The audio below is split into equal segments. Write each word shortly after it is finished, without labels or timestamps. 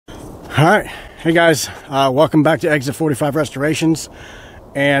All right, hey guys, welcome back to Exit 45 Restorations,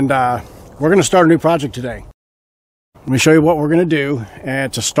 and we're going to start a new project today. Let me show you what we're going to do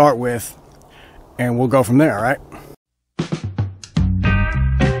and to start with, and we'll go from there. All right.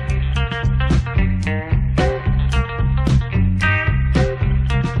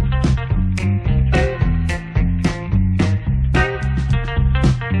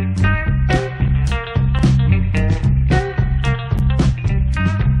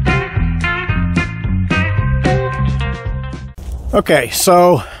 Okay,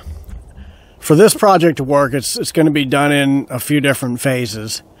 so for this project to work, it's going to be done in a few different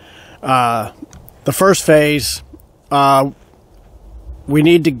phases. The first phase, we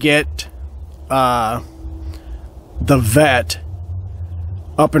need to get the Vette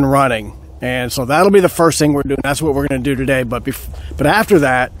up and running, and so that'll be the first thing we're doing. That's what we're going to do today. But after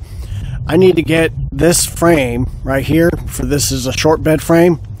that, I need to get this frame right here. For this is a short bed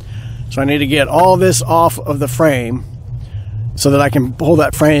frame, so I need to get all this off of the frame, so that I can pull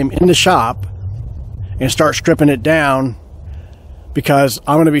that frame in the shop and start stripping it down, because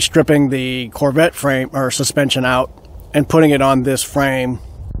I'm going to be stripping the Corvette frame or suspension out and putting it on this frame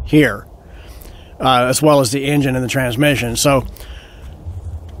here, as well as the engine and the transmission. So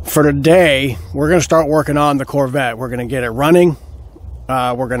for today, we're going to start working on the Corvette. We're going to get it running.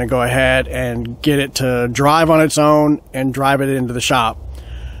 We're going to go ahead and get it to drive on its own and drive it into the shop.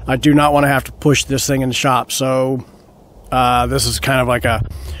 I do not want to have to push this thing in the shop, so this is kind of like a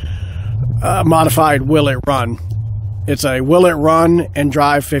modified will it run. It's a will it run and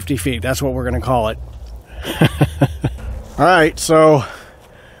drive 50 feet. That's what we're going to call it. All right, so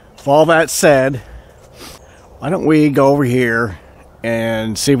with all that said, why don't we go over here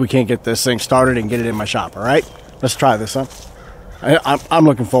and see if we can't get this thing started and get it in my shop. All right, let's try this, huh? I'm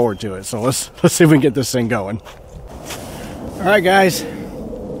looking forward to it, so let's see if we can get this thing going. All right, guys,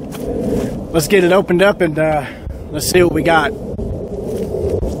 let's get it opened up and let's see what we got.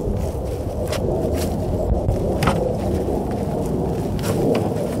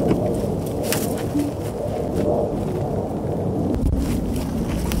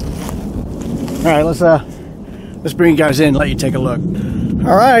 All right, let's bring you guys in and let you take a look.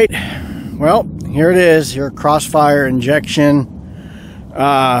 All right, well, here it is, your Crossfire injection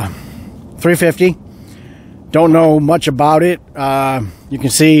 350. Don't know much about it. You can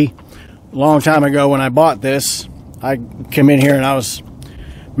see a long time ago when I bought this, I came in here and I was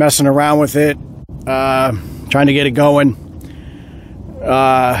messing around with it, trying to get it going. Put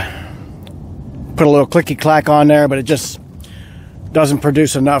a little clicky clack on there, but it just doesn't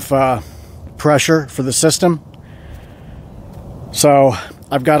produce enough pressure for the system. So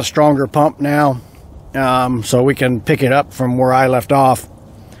I've got a stronger pump now, so we can pick it up from where I left off.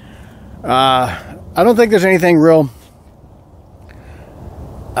 I don't think there's anything real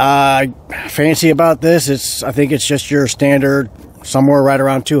fancy about this. I think it's just your standard, somewhere right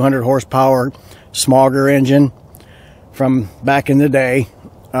around 200 horsepower Smogger engine from back in the day.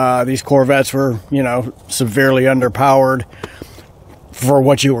 These Corvettes were, you know, severely underpowered for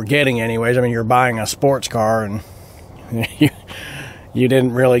what you were getting anyways. I mean, you're buying a sports car and you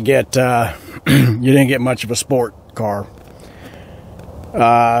didn't really get you didn't get much of a sport car.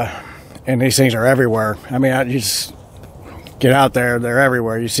 And these things are everywhere. I mean, you just get out there, they're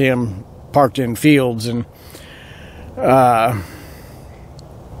everywhere. You see them parked in fields, and but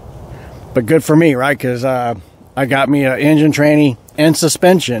good for me, right? Because I got me an engine tranny and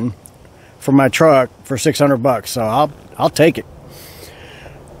suspension for my truck for $600, so I'll take it.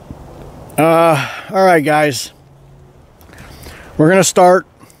 All right, guys, we're gonna start.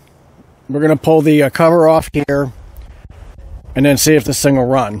 We're gonna pull the cover off here, and then see if this thing will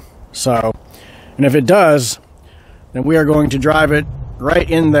run. So, and if it does, then we are going to drive it right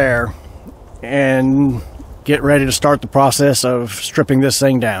in there and get ready to start the process of stripping this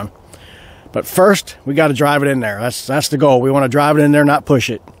thing down. But first, we got to drive it in there. That's the goal. We want to drive it in there, not push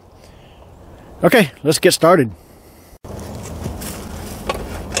it. Okay, let's get started.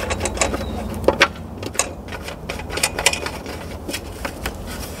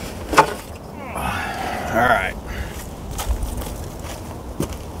 All right.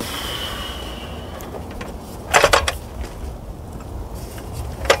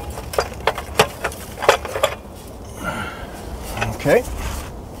 Okay.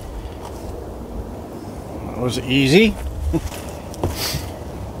 That was easy.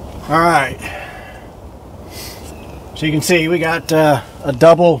 All right. So you can see we got a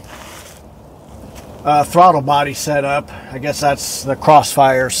double throttle body set up. I guess that's the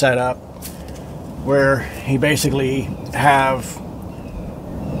Crossfire setup, where you basically have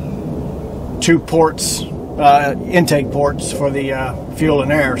two ports intake ports for the fuel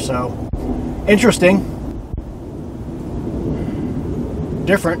and air. So interesting,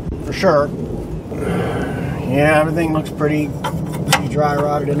 different for sure. Yeah, everything looks pretty dry,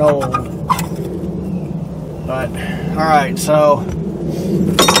 rotted, and old. But all right, so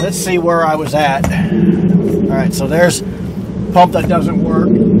let's see where I was at. All right, so there's pump that doesn't work,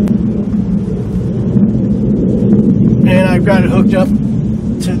 and I've got it hooked up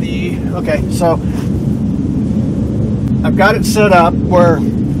to the, okay, so I've got it set up where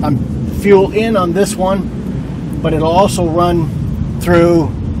I'm fuel in on this one, but it'll also run through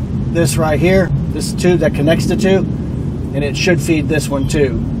this right here, this tube that connects the two, and it should feed this one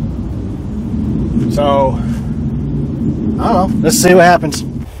too. So I don't know, let's see what happens.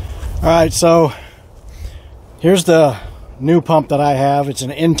 All right, so here's the new pump that I have. It's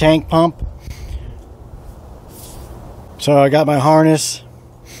an in-tank pump. So I got my harness.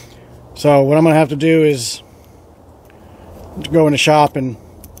 So what I'm gonna have to do is go in the shop, and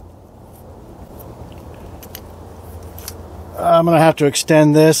I'm gonna have to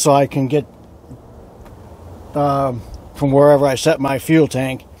extend this so I can get from wherever I set my fuel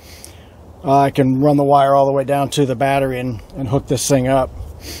tank. I can run the wire all the way down to the battery and hook this thing up.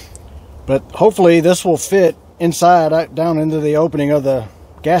 But hopefully this will fit inside, down into the opening of the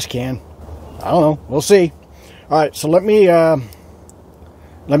gas can. I don't know, we'll see. All right, so let me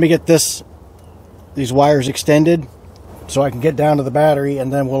get these wires extended so I can get down to the battery,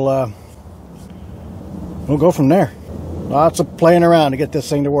 and then we'll go from there. Lots of playing around to get this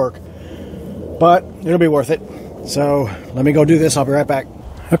thing to work, but it'll be worth it. So let me go do this. I'll be right back.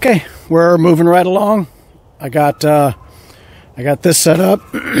 Okay, we're moving right along. I got this set up.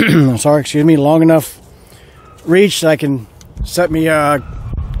 Sorry, excuse me. Long enough reach that I can set me a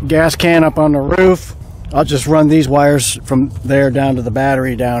gas can up on the roof. I'll just run these wires from there down to the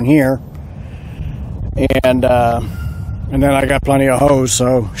battery down here, and then I got plenty of hose,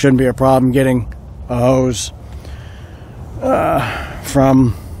 so shouldn't be a problem getting a hose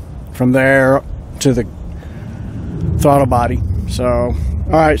from there to the throttle body. So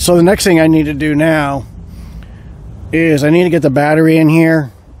all right, so the next thing I need to do now is I need to get the battery in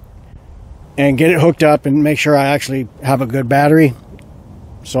here and get it hooked up and make sure I actually have a good battery,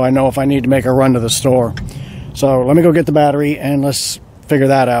 so I know if I need to make a run to the store. So let me go get the battery and let's figure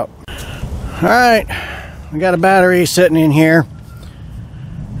that out. All right, we got a battery sitting in here,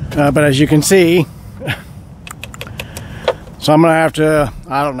 but as you can see, so I'm gonna have to,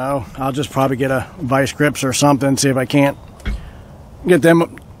 I don't know, I'll just probably get a vice grips or something, see if I can't get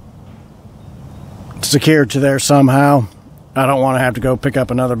them secured to there somehow. I don't want to have to go pick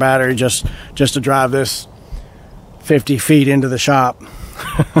up another battery just to drive this 50 feet into the shop.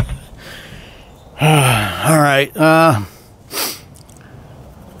 All right,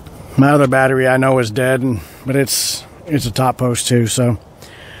 my other battery I know is dead, but it's a top post too, so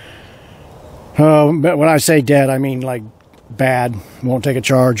but when I say dead, I mean like bad, won't take a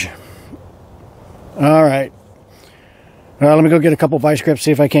charge. All right, let me go get a couple vice grips,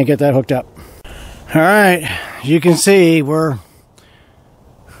 see if I can't get that hooked up. All right, you can see we're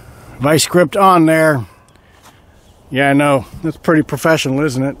vice gripped on there. Yeah, I know, that's pretty professional,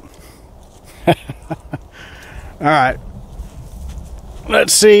 isn't it? All right,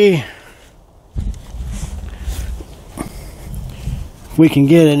 let's see if we can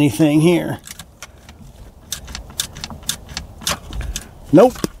get anything here.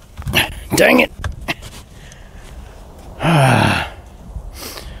 Nope. Dang it.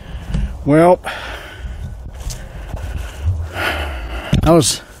 Well, I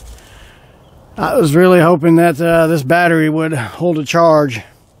was really hoping that this battery would hold a charge.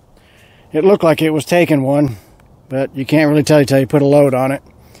 It looked like it was taking one, but you can't really tell till you put a load on it.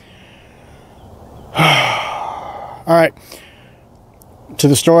 All right, to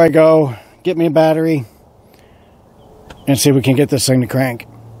the store I go, get me a battery, and see if we can get this thing to crank.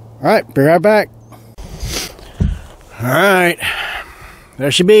 All right, be right back. All right,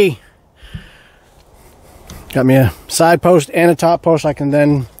 there she be. Got me a side post and a top post. I can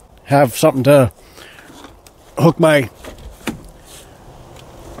then have something to hook my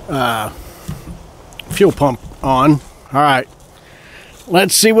fuel pump on. All right,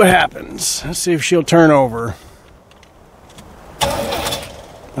 let's see what happens. Let's see if she'll turn over.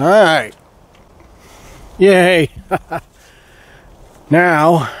 All right, yay.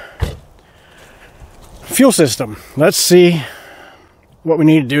 Now, fuel system. Let's see what we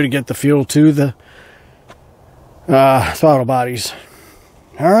need to do to get the fuel to the throttle bodies.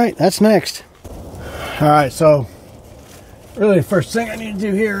 All right, that's next. All right, so really the first thing I need to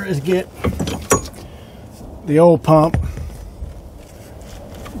do here is get the old pump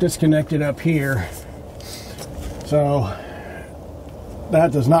disconnected up here. So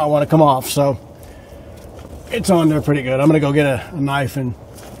that does not want to come off. So it's on there pretty good. I'm going to go get a knife and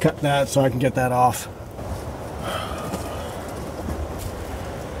cut that so I can get that off.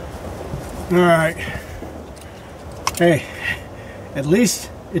 All right. Hey, at least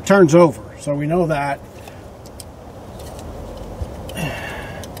it turns over, so we know that.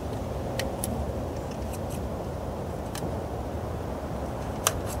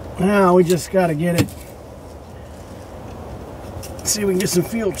 Now we just got to get it. See if we can get some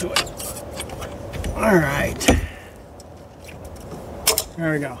feel to it. All right.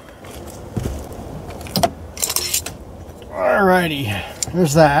 There we go. All righty.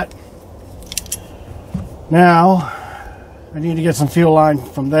 There's that. Now I need to get some fuel line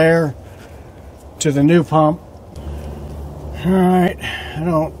from there to the new pump. All right. I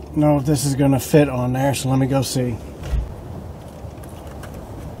don't know if this is going to fit on there, so let me go see.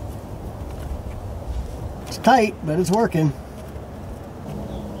 It's tight, but it's working.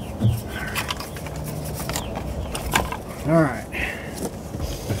 All right.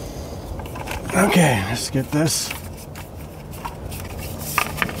 Okay, let's get this. I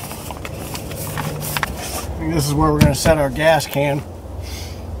think this is where we're going to set our gas can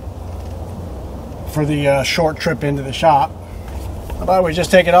for the short trip into the shop. How about we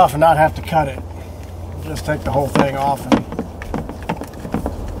just take it off and not have to cut it? Just take the whole thing off and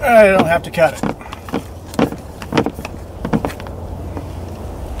I don't have to cut it.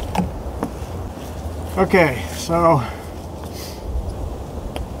 Okay, so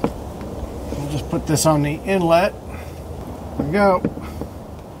we'll just put this on the inlet. There we go.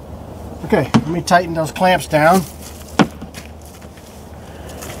 Okay, let me tighten those clamps down.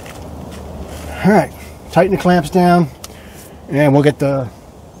 All right, tighten the clamps down, and we'll get the.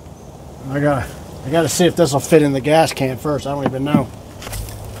 I gotta see if this will fit in the gas can first. I don't even know.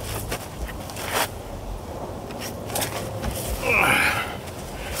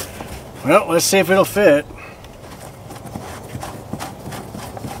 Well, let's see if it'll fit.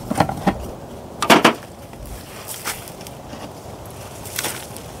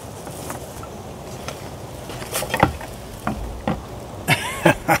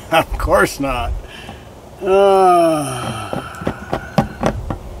 Of course not. All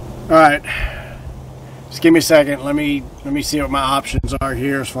right, just give me a second. Let me see what my options are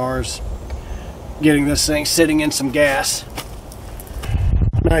here as far as getting this thing sitting in some gas.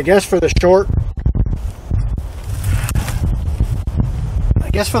 I guess for the short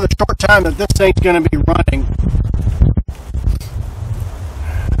time that this thing's going to be running,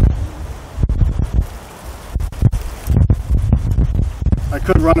 I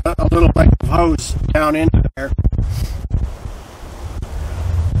could run a little length of hose down into there.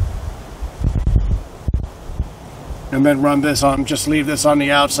 And then run this on, just leave this on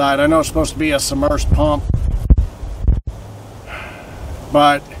the outside. I know it's supposed to be a submerged pump,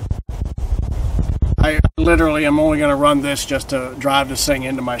 but I literally am only going to run this just to drive this thing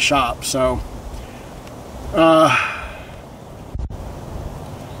into my shop. So,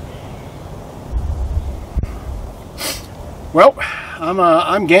 well,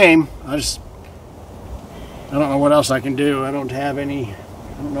 I'm game. I don't know what else I can do. I don't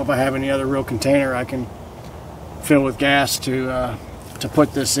know if I have any other real container I can fill with gas to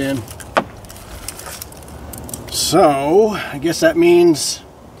put this in. So I guess that means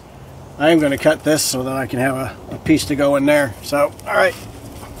I am going to cut this so that I can have a piece to go in there. So all right,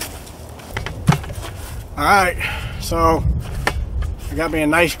 so I got me a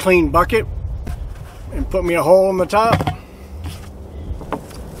nice clean bucket and put me a hole in the top.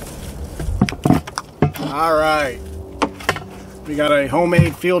 All right, we got a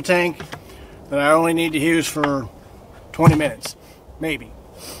homemade fuel tank that I only need to use for 20 minutes, maybe.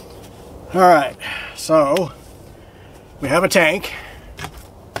 All right, so we have a tank,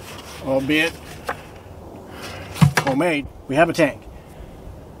 albeit homemade. We have a tank.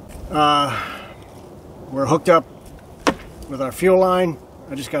 We're hooked up with our fuel line.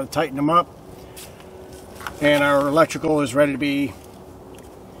 I just got to tighten them up, and our electrical is ready to be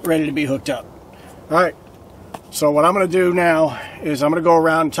hooked up. All right. So what I'm going to do now is I'm going to go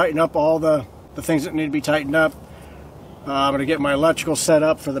around and tighten up all the things that need to be tightened up. I'm going to get my electrical set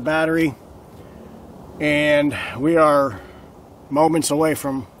up for the battery, and we are moments away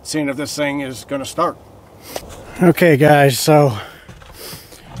from seeing if this thing is going to start. Okay guys, so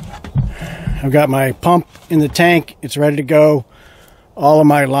I've got my pump in the tank. It's ready to go. All of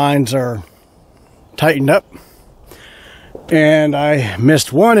my lines are tightened up, and I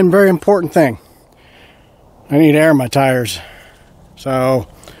missed one and very important thing. I need air in my tires. So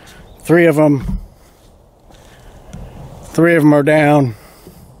three of them are down.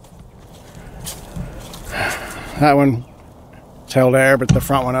 That one is held air, but the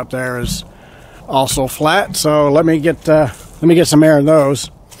front one up there is also flat. So let me get some air in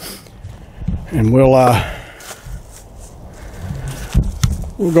those, and we'll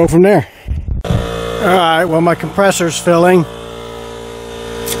go from there. All right. Well, my compressor's filling.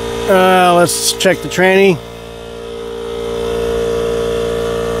 Let's check the tranny.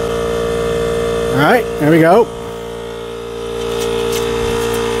 All right, there we go.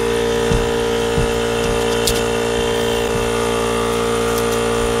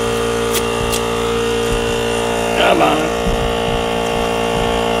 Come on.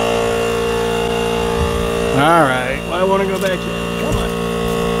 All right. Well, I want to go back here. Come on.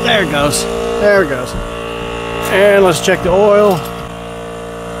 There it goes. There it goes. And let's check the oil.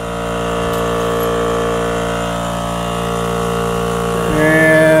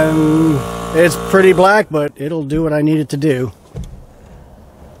 And it's pretty black, but it'll do what I need it to do.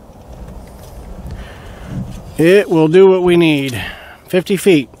 It will do what we need. 50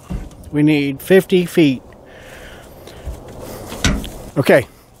 feet. We need 50 feet. Okay.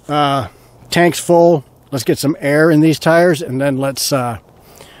 Tank's full. Let's get some air in these tires, and then it's time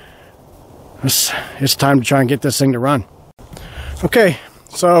to try and get this thing to run. Okay,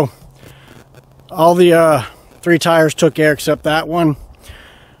 so all the 3 tires took air except that one,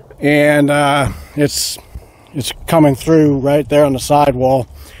 and it's coming through right there on the sidewall,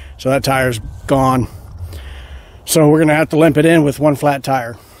 so that tire's gone. So we're gonna have to limp it in with 1 flat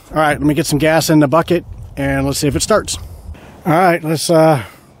tire. All right, let me get some gas in the bucket and let's see if it starts. All right, let's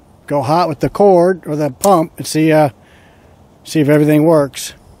go hot with the cord or the pump and see if everything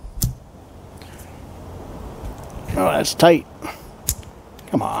works. Oh, that's tight.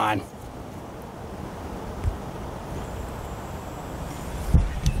 Come on.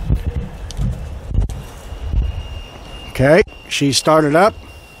 Okay, she started up.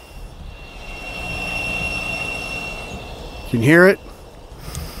 You can hear it.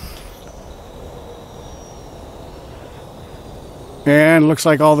 And looks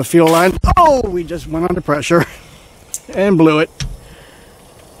like all the fuel lines. Oh, we just went under pressure and blew it.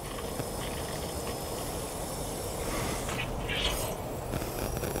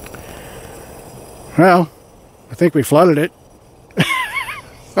 Well, I think we flooded it.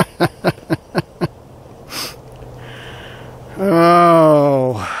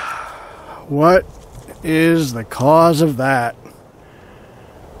 Oh, what is the cause of that?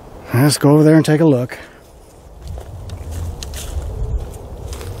 Let's go over there and take a look.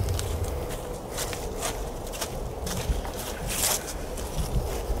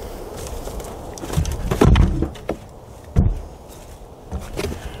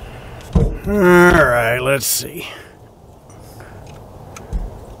 All right, let's see.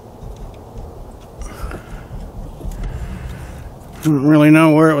 Didn't really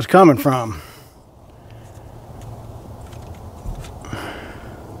know where it was coming from.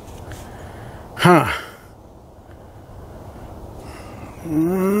 Huh.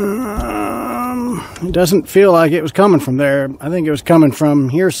 It doesn't feel like it was coming from there. I think it was coming from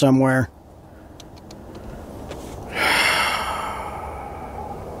here somewhere.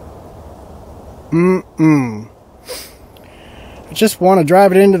 I just want to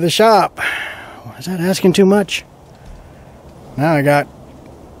drive it into the shop. Is that asking too much? Now I got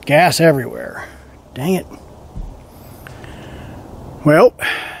gas everywhere. Dang it. Well,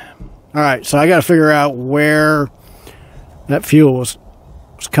 alright, so I got to figure out where that fuel was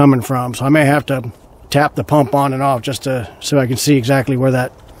coming from. So I may have to tap the pump on and off just so I can see exactly where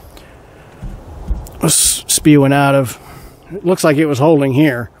that was spewing out of. It looks like it was holding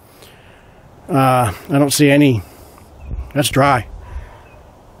here. I don't see any. That's dry.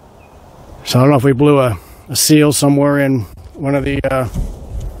 So I don't know if we blew a seal somewhere in one of the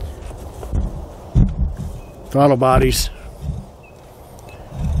throttle bodies.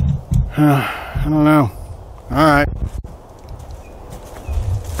 I don't know. All right.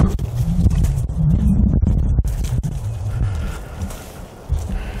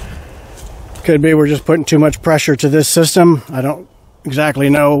 Could be we're just putting too much pressure to this system. I don't exactly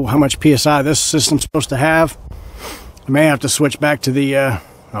know how much PSI this system's supposed to have. I may have to switch back to the,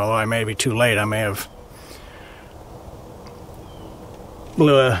 although I may be too late, I may have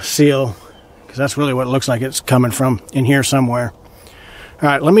blew a seal, because that's really what it looks like it's coming from, in here somewhere.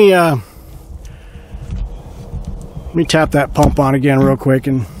 Alright, let me tap that pump on again real quick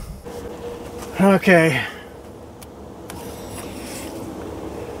and... Okay.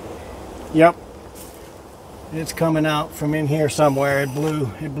 Yep. It's coming out from in here somewhere. It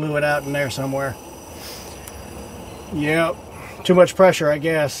blew it out in there somewhere. Yep. Too much pressure, I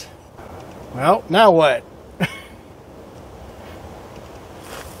guess. Well, now what?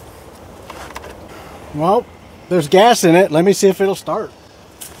 Well, there's gas in it. Let me see if it'll start.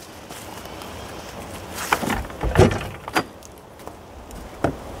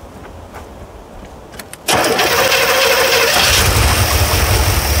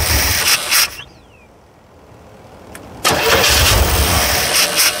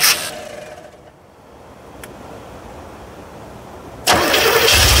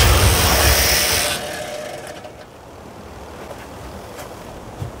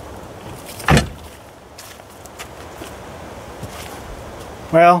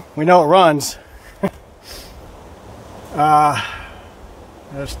 Well, we know it runs.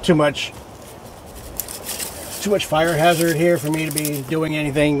 There's too much fire hazard here for me to be doing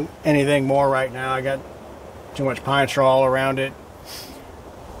anything more right now. I got too much pine straw all around it,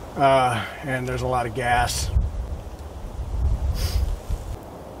 and there's a lot of gas.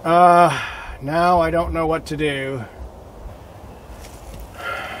 Now I don't know what to do.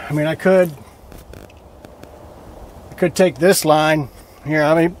 I mean, I could take this line. Here,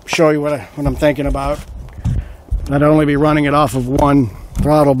 let me show you what I'm thinking about. I'd only be running it off of one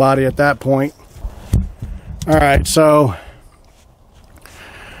throttle body at that point. Alright, so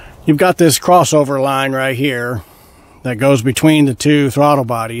you've got this crossover line right here that goes between the two throttle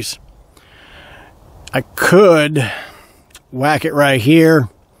bodies. I could whack it right here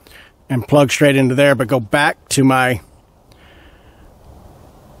and plug straight into there, but go back to my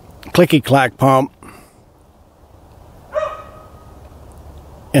clicky-clack pump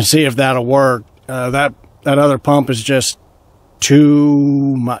and see if that'll work. That other pump is just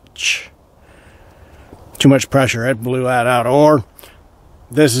too much pressure. It blew that out. Or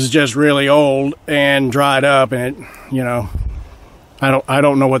this is just really old and dried up, and it, you know, I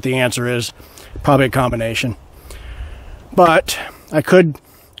don't know what the answer is. Probably a combination. But I could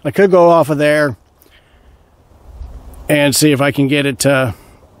go off of there and see if I can get it to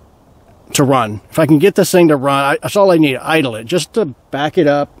run. If I can get this thing to run, that's all I need. Idle it, just to back it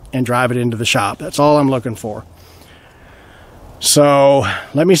up and drive it into the shop. That's all I'm looking for. So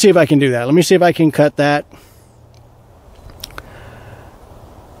let me see if I can do that. Let me see if I can cut that.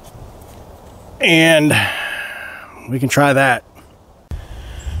 And we can try that.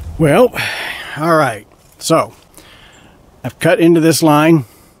 Well, all right. So I've cut into this line.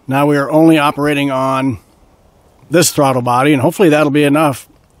 Now we are only operating on this throttle body, and hopefully that'll be enough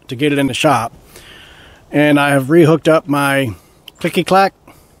to get it in the shop. And I have rehooked up my clicky clack,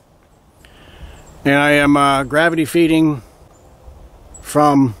 and I am gravity feeding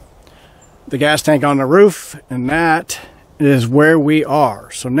from the gas tank on the roof, and that is where we are.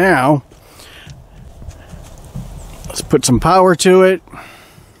 So now let's put some power to it.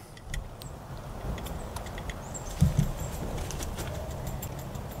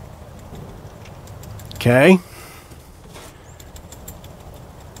 Okay.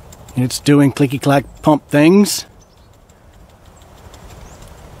 It's doing clicky-clack pump things.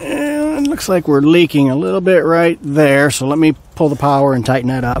 And it looks like we're leaking a little bit right there, so let me pull the power and tighten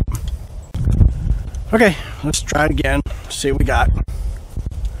that up. Okay, let's try it again. See what we got.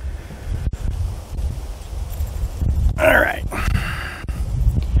 Alright.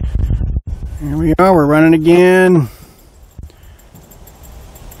 Here we are, we're running again.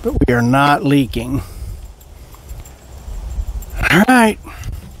 But we are not leaking. Alright.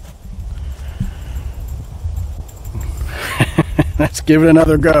 Let's give it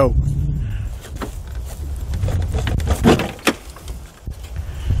another go.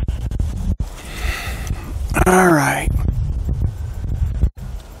 All right.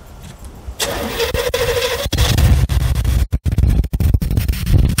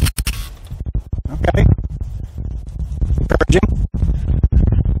 Okay. Encouraging.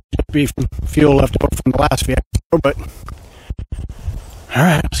 Should be fuel left over from the last vehicle, but all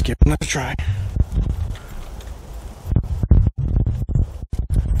right, let's give it another try.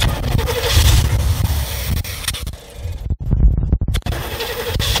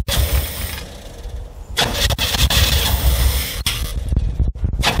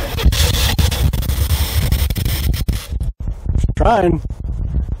 Trying.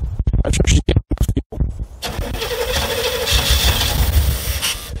 Not sure she's getting enough fuel.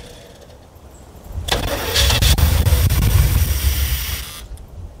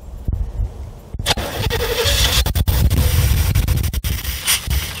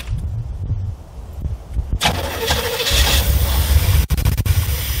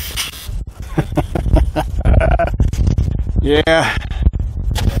 Yeah.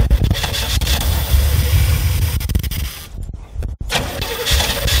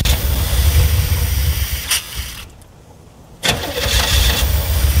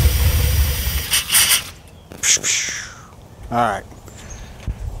 All right.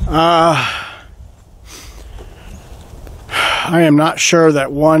 I am not sure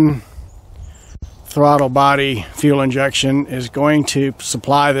that one throttle body fuel injection is going to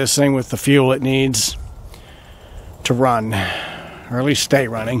supply this thing with the fuel it needs to run, or at least stay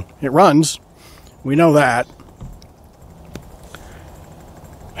running. It runs, we know that.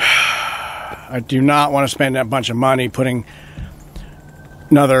 I do not want to spend that bunch of money putting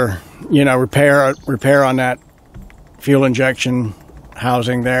another, you know, repair on that fuel injection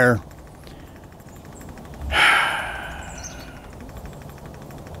housing there.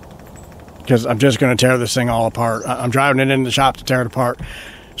 Because I'm just going to tear this thing all apart. I'm driving it in the shop to tear it apart.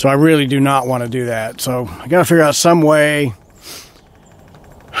 So I really do not want to do that. So I got to figure out some way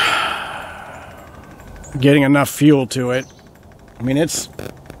getting enough fuel to it. I mean, it's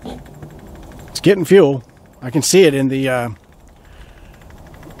getting fuel. I can see it in the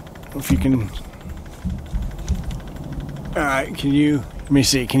if you can. All right, can you, let me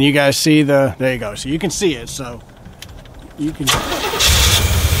see, can you guys see the, there you go, so you can see it, so you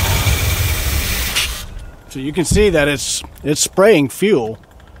can see that it's spraying fuel.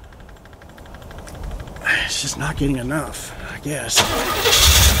 It's just not getting enough, I guess.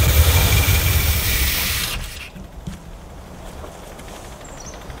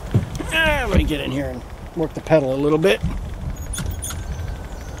 Let me get in here and work the pedal a little bit.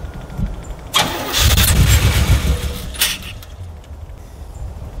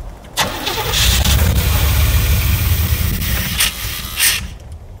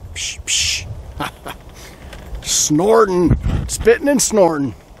 Snorting, spitting and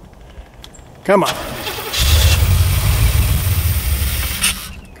snorting. Come on.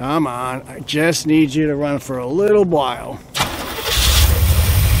 Come on. I just need you to run for a little while.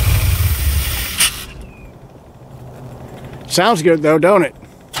 Sounds good though, don't it?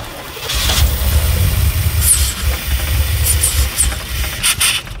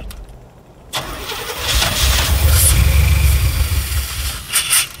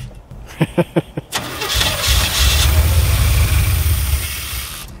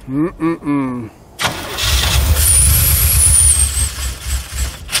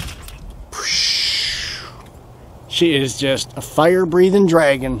 She is just a fire-breathing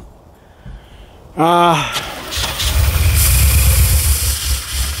dragon.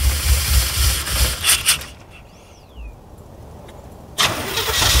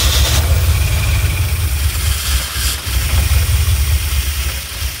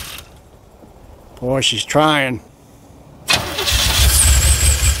 Boy, she's trying.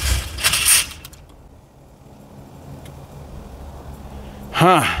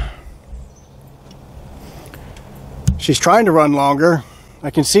 Huh. She's trying to run longer. I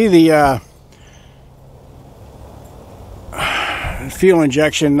can see the fuel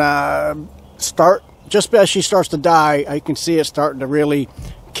injection start, just as she starts to die, I can see it starting to really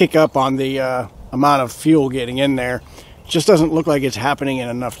kick up on the amount of fuel getting in there. It just doesn't look like it's happening in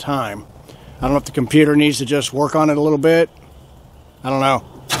enough time. I don't know if the computer needs to just work on it a little bit. I don't know.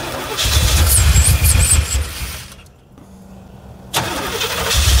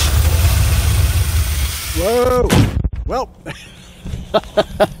 Whoa! Well,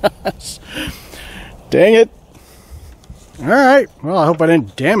 dang it. All right. Well, I hope I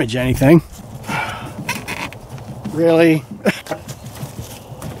didn't damage anything. Really?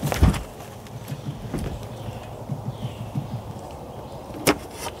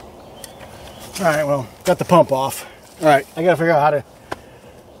 All right, well, got the pump off. All right, I gotta figure out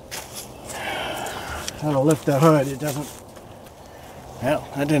how to lift the hood. It doesn't, well,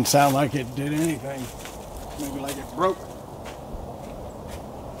 that didn't sound like it did anything. Maybe like it broke.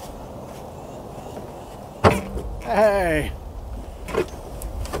 Hey.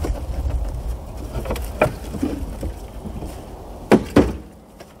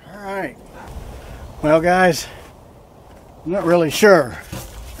 All right. Well, guys, I'm not really sure.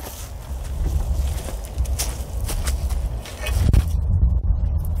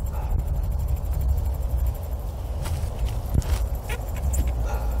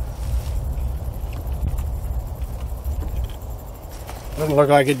 Doesn't look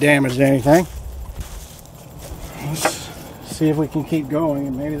like it damaged anything. Let's see if we can keep going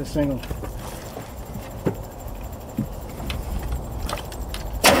and maybe this thing will...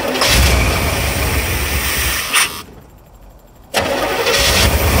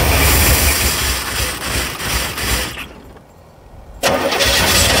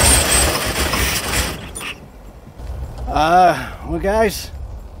 Well, guys,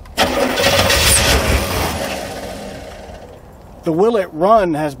 the will it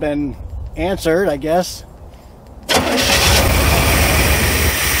run has been answered, I guess.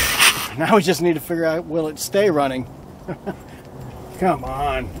 Now we just need to figure out, will it stay running? Come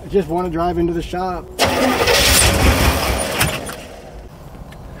on, I just want to drive into the shop.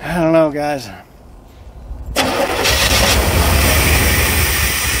 I don't know, guys.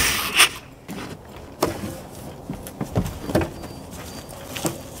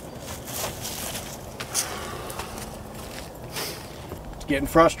 It's getting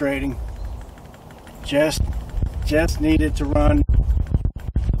frustrating. Just needed to run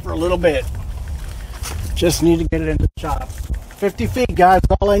for a little bit. Just need to get it into the shop. 50 feet, guys,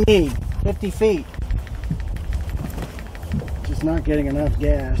 all I need. 50 feet. Just not getting enough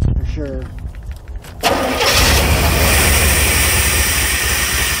gas for sure.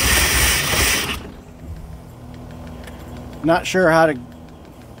 Not sure how to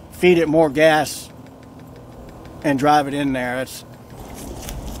feed it more gas and drive it in there. That's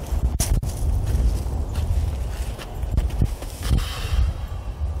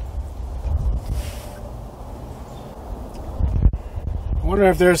I wonder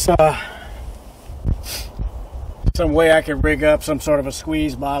if there's some way I could rig up some sort of a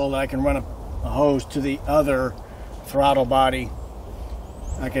squeeze bottle that I can run a hose to the other throttle body.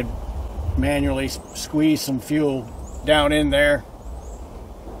 I could manually squeeze some fuel down in there.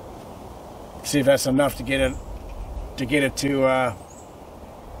 See if that's enough to get it to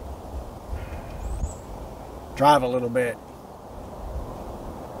drive a little bit.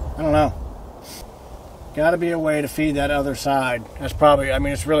 I don't know. Got to be a way to feed that other side. That's probably, I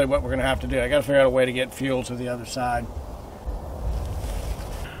mean, it's really what we're going to have to do. I got to figure out a way to get fuel to the other side.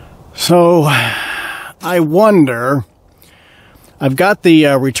 So, I wonder, I've got the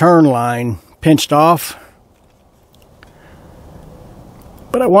return line pinched off,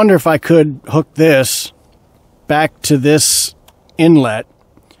 but I wonder if I could hook this back to this inlet,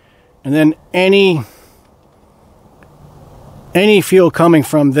 and then any fuel coming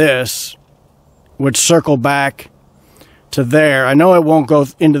from this would circle back to there. I know it won't go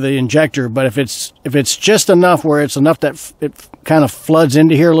into the injector, but if it's just enough where it's enough that it kind of floods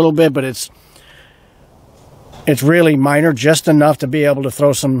into here a little bit, but it's really minor, just enough to be able to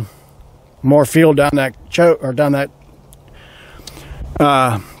throw some more fuel down that down that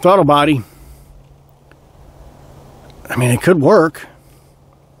throttle body. I mean, it could work.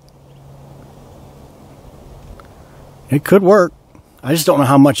 It could work. I just don't know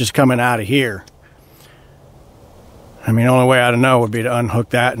how much is coming out of here. I mean, the only way I would know would be to unhook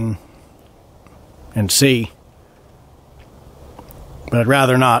that and see. But I'd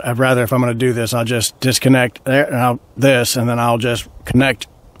rather not. I'd rather, if I'm going to do this, I'll just disconnect this, and then I'll just connect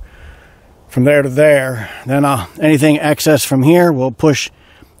from there to there. Then anything excess from here will push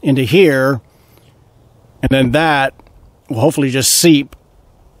into here, and then that will hopefully just seep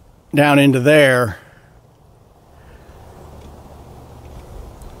down into there.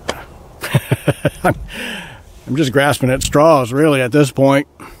 I'm just grasping at straws, really, at this point.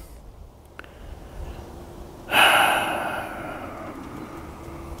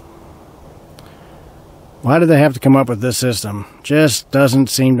 Why did they have to come up with this system? Just doesn't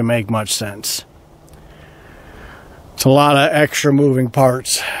seem to make much sense. It's a lot of extra moving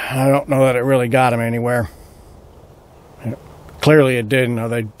parts. I don't know that it really got them anywhere. Clearly it didn't, or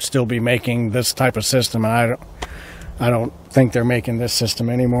they'd still be making this type of system, and I don't think they're making this system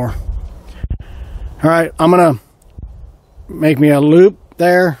anymore. All right, I'm gonna make me a loop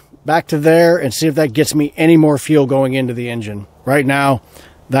there, back to there, and see if that gets me any more fuel going into the engine. Right now,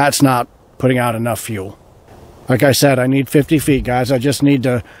 that's not putting out enough fuel. Like I said, I need 50 feet, guys. I just need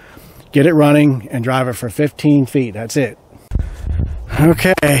to get it running and drive it for 15 feet. That's it.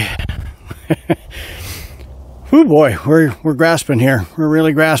 Okay. Oh boy, we're grasping here. We're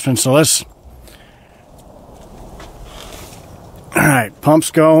really grasping. So let's. All right, pump's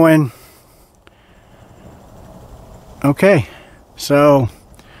going. Okay, so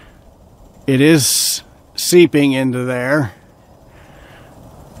it is seeping into there.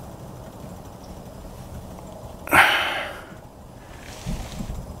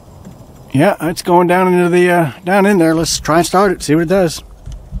 Yeah, it's going down into the down in there. Let's try and start it, see what it does.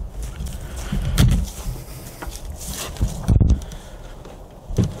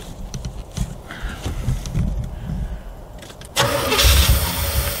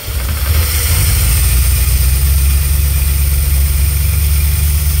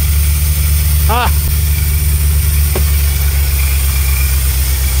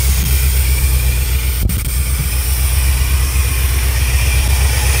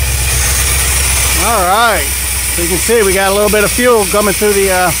 All right, so you can see we got a little bit of fuel coming through the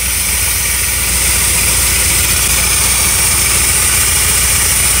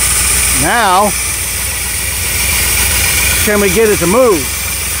now can we get it to move?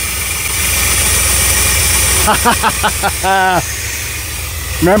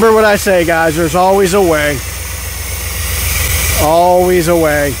 Remember what I say, guys, there's always a way. Always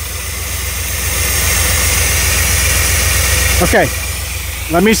away. Okay,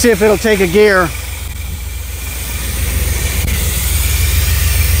 let me see if it'll take a gear.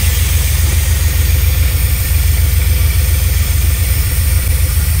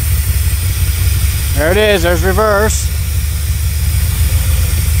 There it is, there's reverse.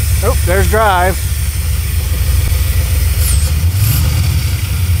 Oh, there's drive.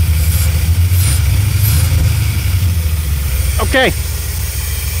 Okay,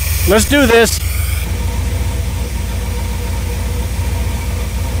 let's do this.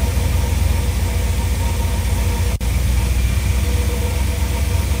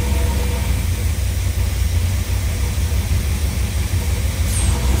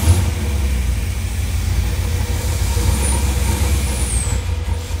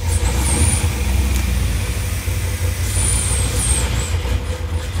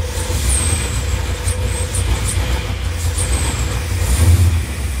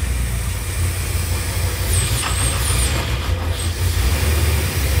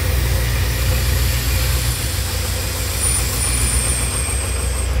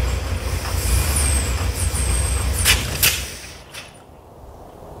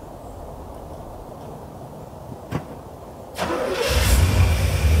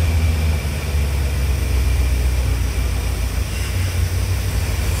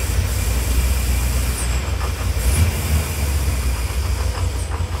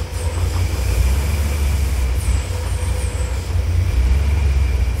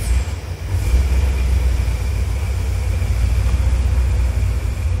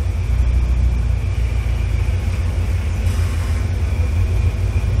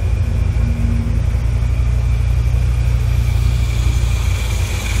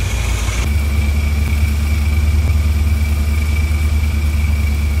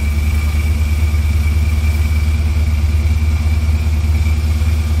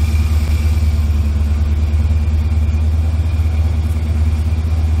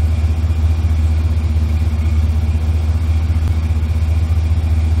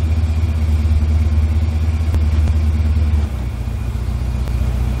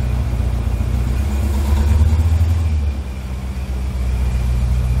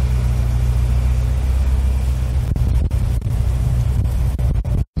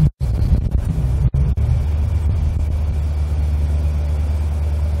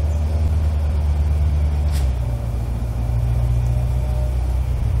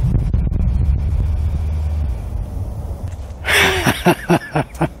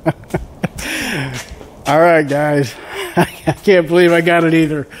 All right, guys. I can't believe I got it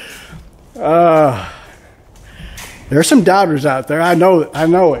either. There's some doubters out there. I know it.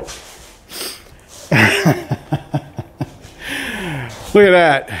 Look at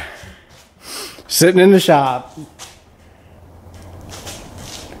that. Sitting in the shop.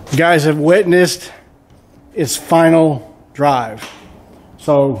 You guys have witnessed its final drive.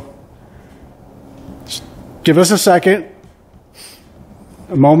 So just give us a second.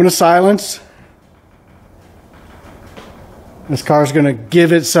 A moment of silence. This car's going to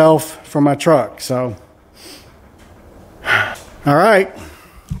give itself for my truck. So, all right.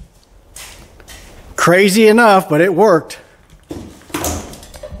 Crazy enough, but it worked.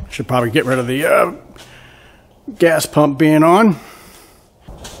 Should probably get rid of the gas pump being on.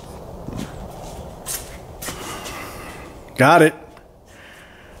 Got it.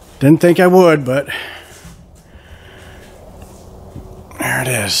 Didn't think I would, but there it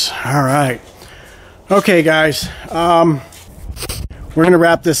is. All right. Okay, guys. We're going to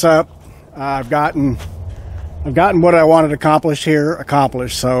wrap this up. I've gotten what I wanted accomplished.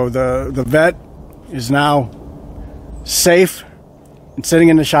 So the Vette is now safe and sitting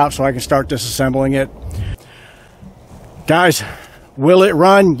in the shop so I can start disassembling it. Guys, will it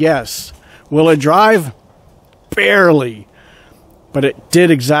run? Yes. Will it drive? Barely. But it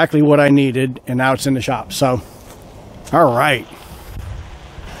did exactly what I needed, and now it's in the shop. So, all right.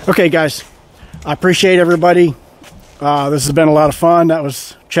 Okay, guys. I appreciate everybody. This has been a lot of fun. That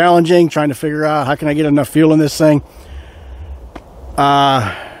was challenging, trying to figure out how can I get enough fuel in this thing.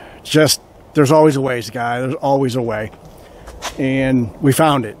 There's always a way, guys. There's always a way. And we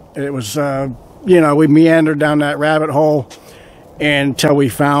found it. It was, we meandered down that rabbit hole until we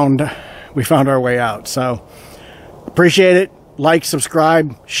found our way out. So, appreciate it. Like,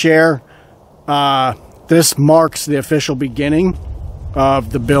 subscribe, share. This marks the official beginning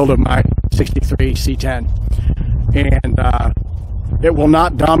of the build of my 63 C10. And it will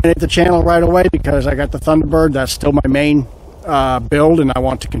not dominate the channel right away because I got the Thunderbird. That's still my main build, and I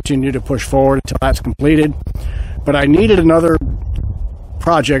want to continue to push forward until that's completed. But I needed another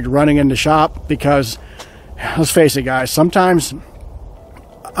project running in the shop because let's face it, guys, sometimes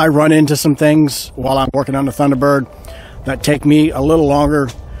I run into some things while I'm working on the Thunderbird that take me a little longer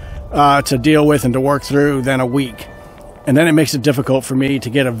to deal with and to work through than a week. And then it makes it difficult for me to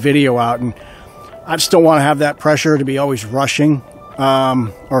get a video out. And I just don't want to have that pressure to be always rushing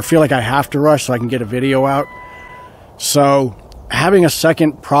or feel like I have to rush so I can get a video out. So having a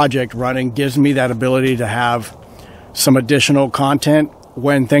second project running gives me that ability to have some additional content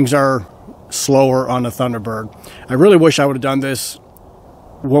when things are slower on the Thunderbird. I really wish I would have done this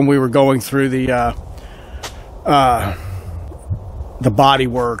when we were going through the body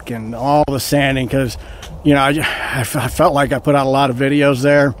work and all the sanding, because you know I felt like I put out a lot of videos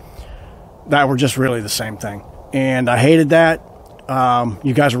there that were just really the same thing, and I hated that.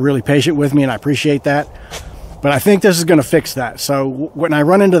 You guys are really patient with me, and I appreciate that. But I think this is going to fix that. So when I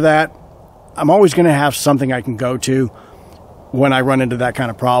run into that, I'm always going to have something I can go to when I run into that kind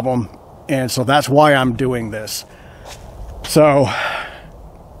of problem. And so that's why I'm doing this. So,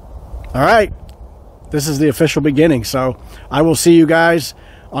 all right, this is the official beginning. So I will see you guys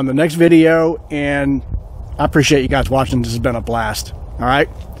on the next video. And I appreciate you guys watching. This has been a blast. All right,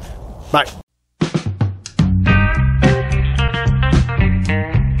 bye.